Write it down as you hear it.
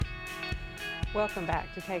Welcome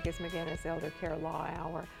back to Takis McGinnis Elder Care Law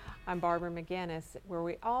Hour. I'm Barbara McGinnis, where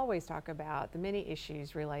we always talk about the many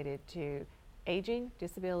issues related to aging,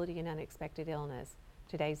 disability, and unexpected illness.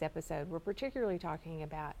 Today's episode, we're particularly talking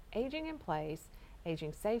about aging in place,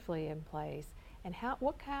 aging safely in place, and how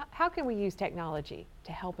can we use technology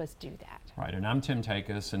to help us do that? Right, and I'm Tim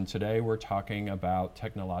Takis, and today we're talking about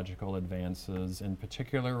technological advances. In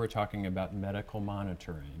particular, we're talking about medical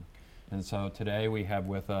monitoring. And so today we have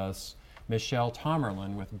with us Michelle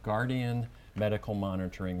Tomerlin with Guardian Medical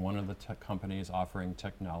Monitoring, one of the companies offering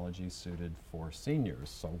technology suited for seniors.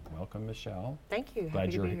 So welcome, Michelle. Thank you.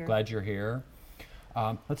 Glad you're here.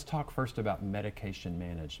 Let's talk first about medication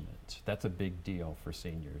management. That's a big deal for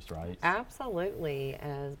seniors, right? Absolutely.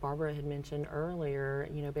 As Barbara had mentioned earlier,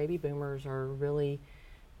 baby boomers are really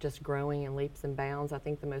just growing in leaps and bounds. I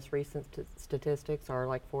think the most recent statistics are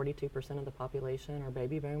like 42% of the population are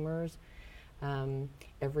baby boomers.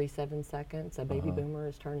 Every 7 seconds, a baby boomer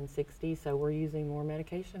is turning 60, so we're using more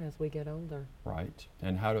medication as we get older. Right.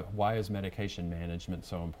 And why is medication management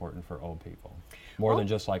so important for old people? More than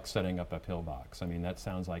just like setting up a pill box. I mean, that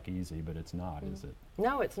sounds like easy, but it's not, is it?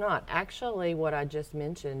 No, it's not. Actually, what I just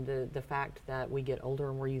mentioned, the fact that we get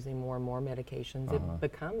older and we're using more and more medications, it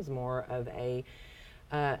becomes more of a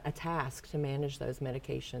task to manage those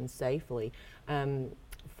medications safely.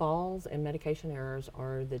 Falls and medication errors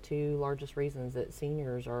are the two largest reasons that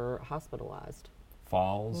seniors are hospitalized.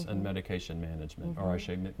 Falls and medication management, or I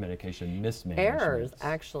should medication mismanagement. Errors,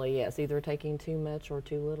 actually, yes, either taking too much or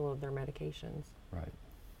too little of their medications. Right.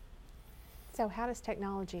 So how does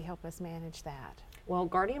technology help us manage that? Well,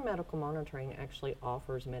 Guardian Medical Monitoring actually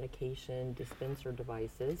offers medication dispenser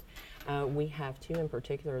devices. We have two in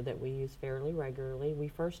particular that we use fairly regularly. We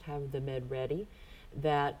first have the MedReady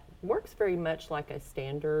that works very much like a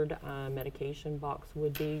standard medication box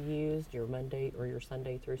would be used, your Monday or your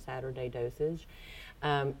Sunday through Saturday dosage.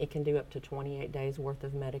 It can do up to 28 days worth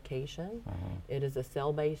of medication. It is a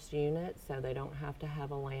cell-based unit, so they don't have to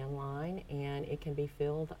have a landline, and it can be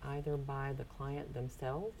filled either by the client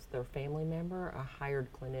themselves, their family member, a hired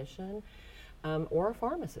clinician, or a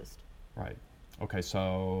pharmacist. Right. Okay,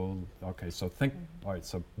 so think. All right,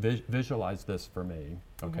 so visualize this for me.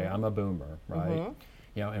 Okay, I'm a boomer, right?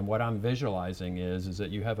 And what I'm visualizing is that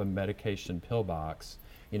you have a medication pill box,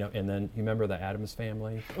 and then you remember the Addams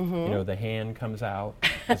Family. The hand comes out.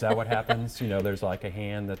 Is that what happens? There's like a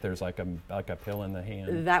hand that there's like a pill in the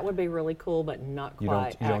hand. That would be really cool, but not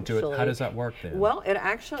quite. You don't do it. How does that work then? Well, it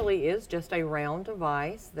actually is just a round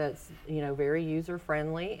device that's very user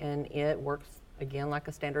friendly, and it works again like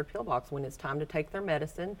a standard pill box. When it's time to take their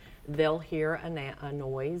medicine, they'll hear a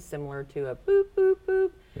noise similar to a boop boop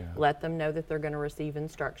boop. Let them know that they're going to receive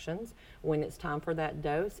instructions. When it's time for that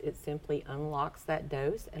dose, it simply unlocks that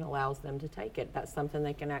dose and allows them to take it. That's something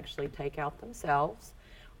they can actually take out themselves,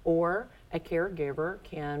 or a caregiver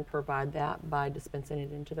can provide that by dispensing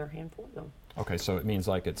it into their hand for them. Okay, so it means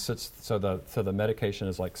like it sits. So the medication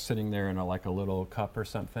is like sitting there in like a little cup or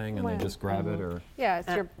something, and they just grab it, or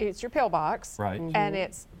it's your pill box, right? And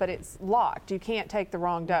it's locked. You can't take the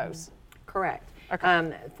wrong dose. Correct.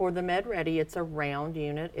 Okay. For the MedReady, it's a round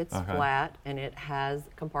unit. It's flat, and it has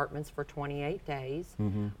compartments for 28 days.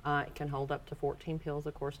 It can hold up to 14 pills,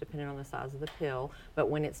 of course, depending on the size of the pill. But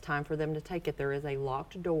when it's time for them to take it, there is a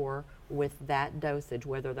locked door with that dosage,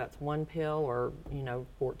 whether that's one pill or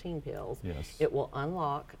 14 pills. Yes. It will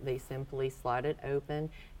unlock. They simply slide it open,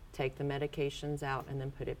 take the medications out, and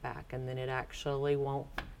then put it back. And then it actually won't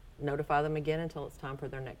notify them again until it's time for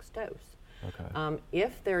their next dose. Okay.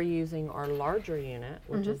 If they're using our larger unit,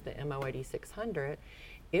 which is the MO8600,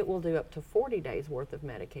 it will do up to 40 days worth of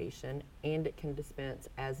medication, and it can dispense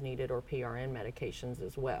as needed or PRN medications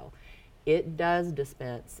as well. It does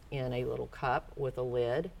dispense in a little cup with a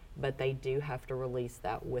lid, but they do have to release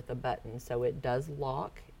that with a button. So it does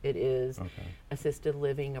lock. It is assisted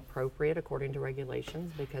living appropriate according to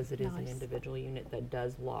regulations, because it is an individual unit that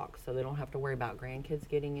does lock. So they don't have to worry about grandkids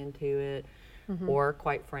getting into it. Or,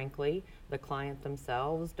 quite frankly, the client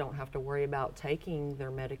themselves don't have to worry about taking their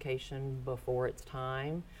medication before it's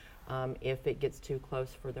time. If it gets too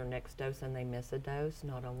close for their next dose and they miss a dose,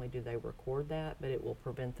 not only do they record that, but it will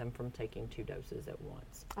prevent them from taking 2 doses at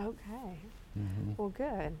once. Okay. Well,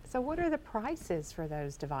 good. So what are the prices for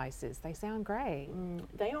those devices? They sound great.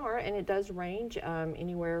 They are, and it does range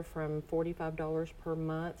anywhere from $45 per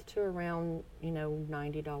month to around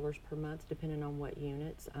 $90 per month, depending on what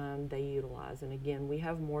units they utilize. And again, we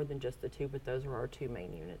have more than just the 2, but those are our 2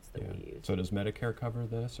 main units that we use. So does Medicare cover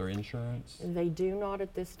this, or insurance? They do not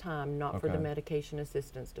at this time, not for the medication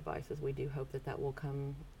assistance devices. We do hope that will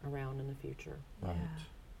come around in the future. Right.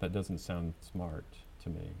 That doesn't sound smart to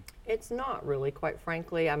me. It's not really, quite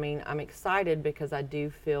frankly. I mean, I'm excited because I do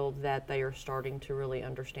feel that they are starting to really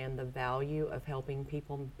understand the value of helping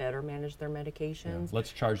people better manage their Yeah. medications.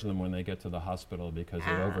 Let's charge them when they get to the hospital because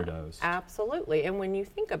they overdosed. Absolutely. And when you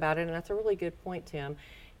think about it, and that's a really good point, Tim,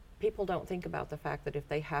 people don't think about the fact that if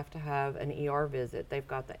they have to have an ER visit, they've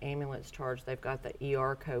got the ambulance charge, they've got the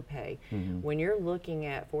ER copay. When you're looking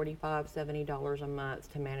at $45, $70 a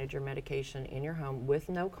month to manage your medication in your home with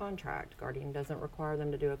no contract, Guardian doesn't require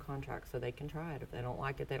them to do a contract, so they can try it. If they don't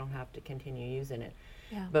like it, they don't have to continue using it.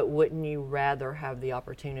 Yeah. But wouldn't you rather have the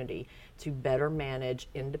opportunity to better manage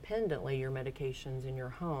independently your medications in your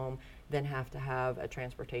home than have to have a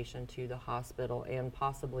transportation to the hospital and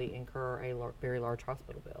possibly incur a very large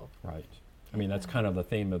hospital bill? Right. I mean, that's kind of the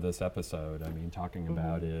theme of this episode. I mean, talking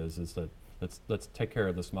about is that let's take care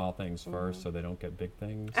of the small things first so they don't get big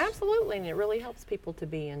things. Absolutely, and it really helps people to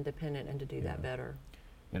be independent and to do that better.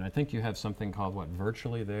 And I think you have something called what,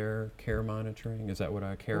 virtually there care monitoring? Is that what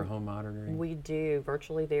I care home monitoring? We do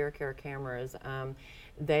virtually there care cameras.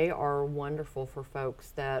 They are wonderful for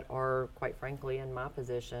folks that are, quite frankly, in my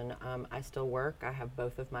position. I still work. I have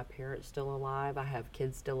both of my parents still alive. I have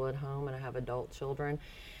kids still at home, and I have adult children.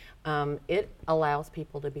 It allows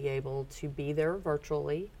people to be able to be there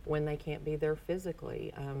virtually when they can't be there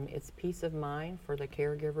physically. It's peace of mind for the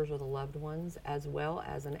caregivers or the loved ones, as well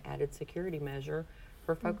as an added security measure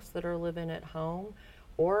for folks that are living at home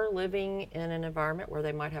or living in an environment where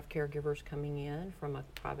they might have caregivers coming in from a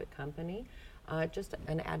private company. Just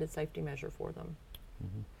an added safety measure for them.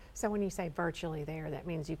 So when you say virtually there, that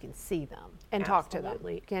means you can see them and talk to them.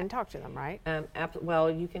 Absolutely. You can talk to them, right?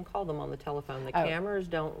 Well, you can call them on the telephone. The Oh. cameras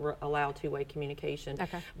don't allow two-way communication.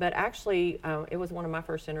 Okay. But actually, it was one of my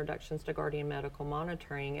first introductions to Guardian Medical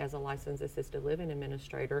Monitoring as a licensed assisted living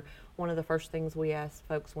administrator. One of the first things we ask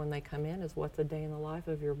folks when they come in is, what's a day in the life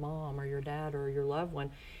of your mom or your dad or your loved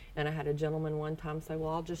one? And I had a gentleman one time say,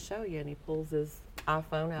 well, I'll just show you. And he pulls his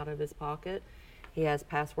iPhone out of his pocket. He has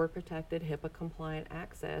password protected, HIPAA compliant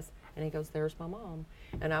access, and he goes, there's my mom.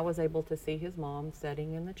 And I was able to see his mom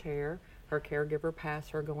sitting in the chair, her caregiver pass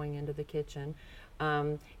her going into the kitchen.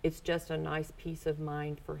 It's just a nice peace of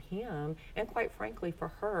mind for him, and quite frankly for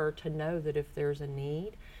her, to know that if there's a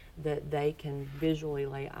need, that they can visually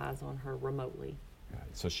lay eyes on her remotely. Right.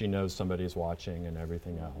 So she knows somebody's watching and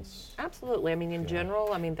everything else. Absolutely. I mean, in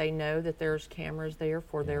general, I mean, they know that there's cameras there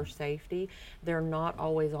for their safety. They're not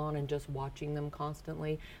always on and just watching them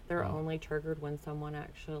constantly. They're only triggered when someone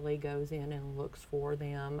actually goes in and looks for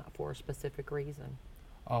them for a specific reason.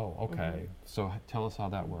 Oh, okay. So tell us how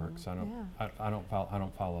that works. I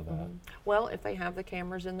don't follow that. Well, if they have the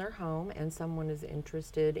cameras in their home and someone is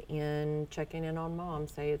interested in checking in on mom,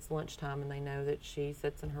 say it's lunchtime and they know that she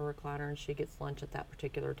sits in her recliner and she gets lunch at that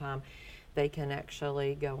particular time, they can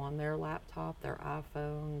actually go on their laptop, their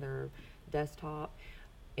iPhone, their desktop,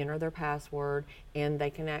 enter their password, and they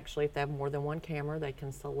can actually, if they have more than one camera, they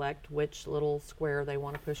can select which little square they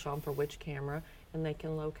want to push on for which camera, and they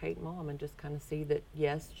can locate mom and just kind of see that,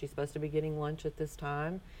 yes, she's supposed to be getting lunch at this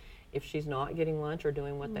time. If she's not getting lunch or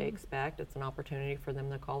doing what they expect, it's an opportunity for them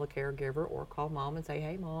to call the caregiver or call mom and say,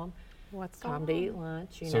 hey, mom, What's time going to on? eat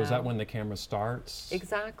lunch. You So know. is that when the camera starts?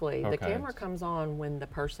 Exactly. The Okay. camera comes on when the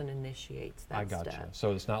person initiates that I gotcha. step.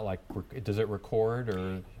 So it's not like, does it record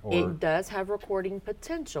or? It does have recording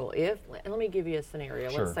potential. Let me give you a scenario.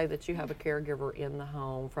 Sure. Let's say that you have a caregiver in the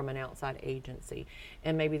home from an outside agency,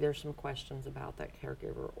 and maybe there's some questions about that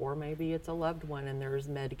caregiver, or maybe it's a loved one and there's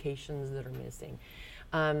medications that are missing.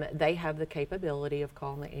 They have the capability of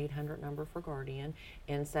calling the 800 number for Guardian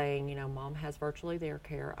and saying, you know, mom has virtually their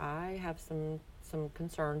care. I have some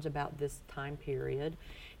concerns about this time period,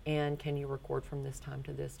 and can you record from this time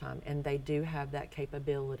to this time? And they do have that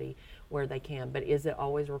capability where they can. But is it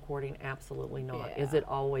always recording? Absolutely not. Is Yeah. it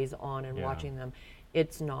always on and Yeah. watching them?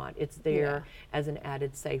 It's not. It's there as an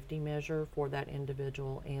added safety measure for that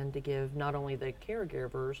individual and to give not only the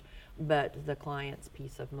caregivers but the client's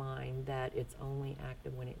peace of mind that it's only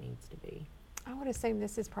active when it needs to be. I would assume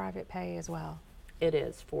this is private pay as well. It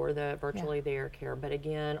is for the virtually there care, but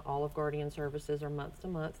again, all of Guardian services are month to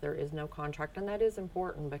month. There is no contract, and that is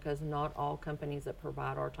important because not all companies that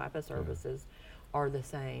provide our type of services are the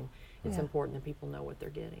same. It's Yeah. important that people know what they're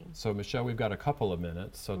getting. So Michelle, we've got a couple of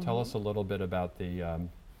minutes. So tell us a little bit about the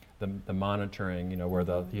monitoring. You know, where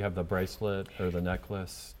you have the bracelet or the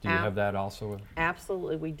necklace. Do you have that also?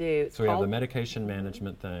 Absolutely, we do. It's So we have the called- medication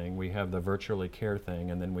management thing, we have the virtually care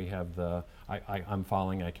thing, and then we have the I'm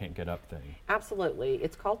falling, I can't get up thing. Absolutely.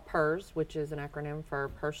 It's called PERS, which is an acronym for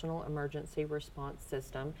Personal Emergency Response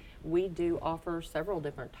System. We do offer several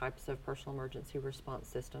different types of personal emergency response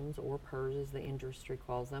systems, or PERS as the industry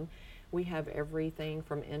calls them. We have everything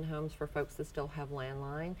from in-homes for folks that still have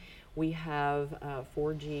landline. We have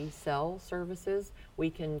 4G cell services. We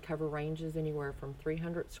can cover ranges anywhere from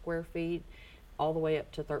 300 square feet all the way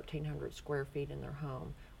up to 1,300 square feet in their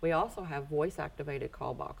home. We also have voice-activated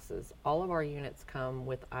call boxes. All of our units come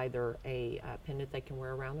with either a pendant they can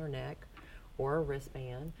wear around their neck or a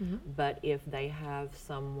wristband, but if they have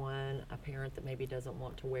someone, a parent that maybe doesn't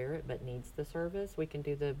want to wear it but needs the service, we can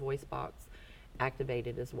do the voice box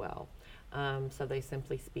activated as well. So they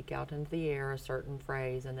simply speak out into the air a certain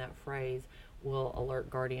phrase, and that phrase will alert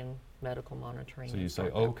Guardian Medical Monitoring. So you and say,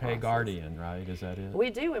 start that okay, process. Guardian, right? Is that it? We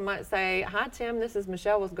do. We might say, hi, Tim, this is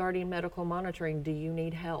Michelle with Guardian Medical Monitoring. Do you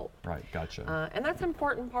need help? Right, gotcha. And that's an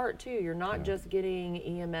important part, too. You're not Yeah. just getting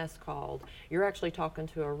EMS called. You're actually talking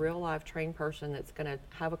to a real live trained person that's going to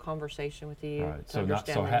have a conversation with you Right, to so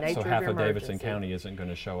understand the nature so of half your of Davidson emergency. County isn't going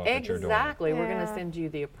to show up at your door. Exactly. We're going to Yeah. send you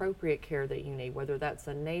the appropriate care that you need, whether that's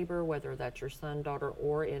a neighbor, whether that's your son, daughter,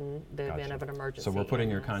 or in the event Gotcha. of an emergency. So we're putting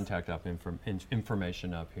your EMS. contact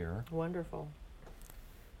information up here. Wonderful.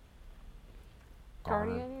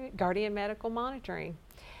 Guardian Medical Monitoring.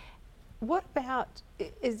 What about,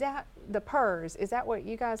 is that the PERS? Is that what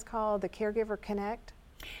you guys call the Caregiver Connect?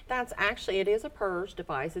 That's actually, it is a PERS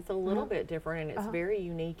device. It's a little bit different, and it's very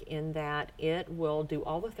unique in that it will do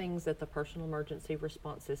all the things that the personal emergency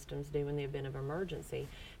response systems do in the event of emergency,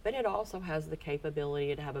 but it also has the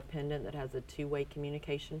capability to have a pendant that has a two-way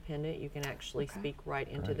communication pendant. You can actually speak right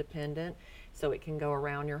into Great. the pendant, so it can go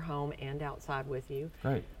around your home and outside with you.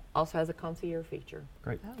 Great. Also has a concierge feature.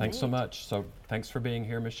 Great. Oh, Thanks so neat. much. So thanks for being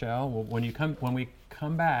here, Michelle. Well, when we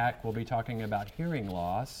come back, we'll be talking about hearing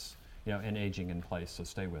loss, and aging in place. So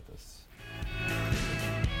stay with us.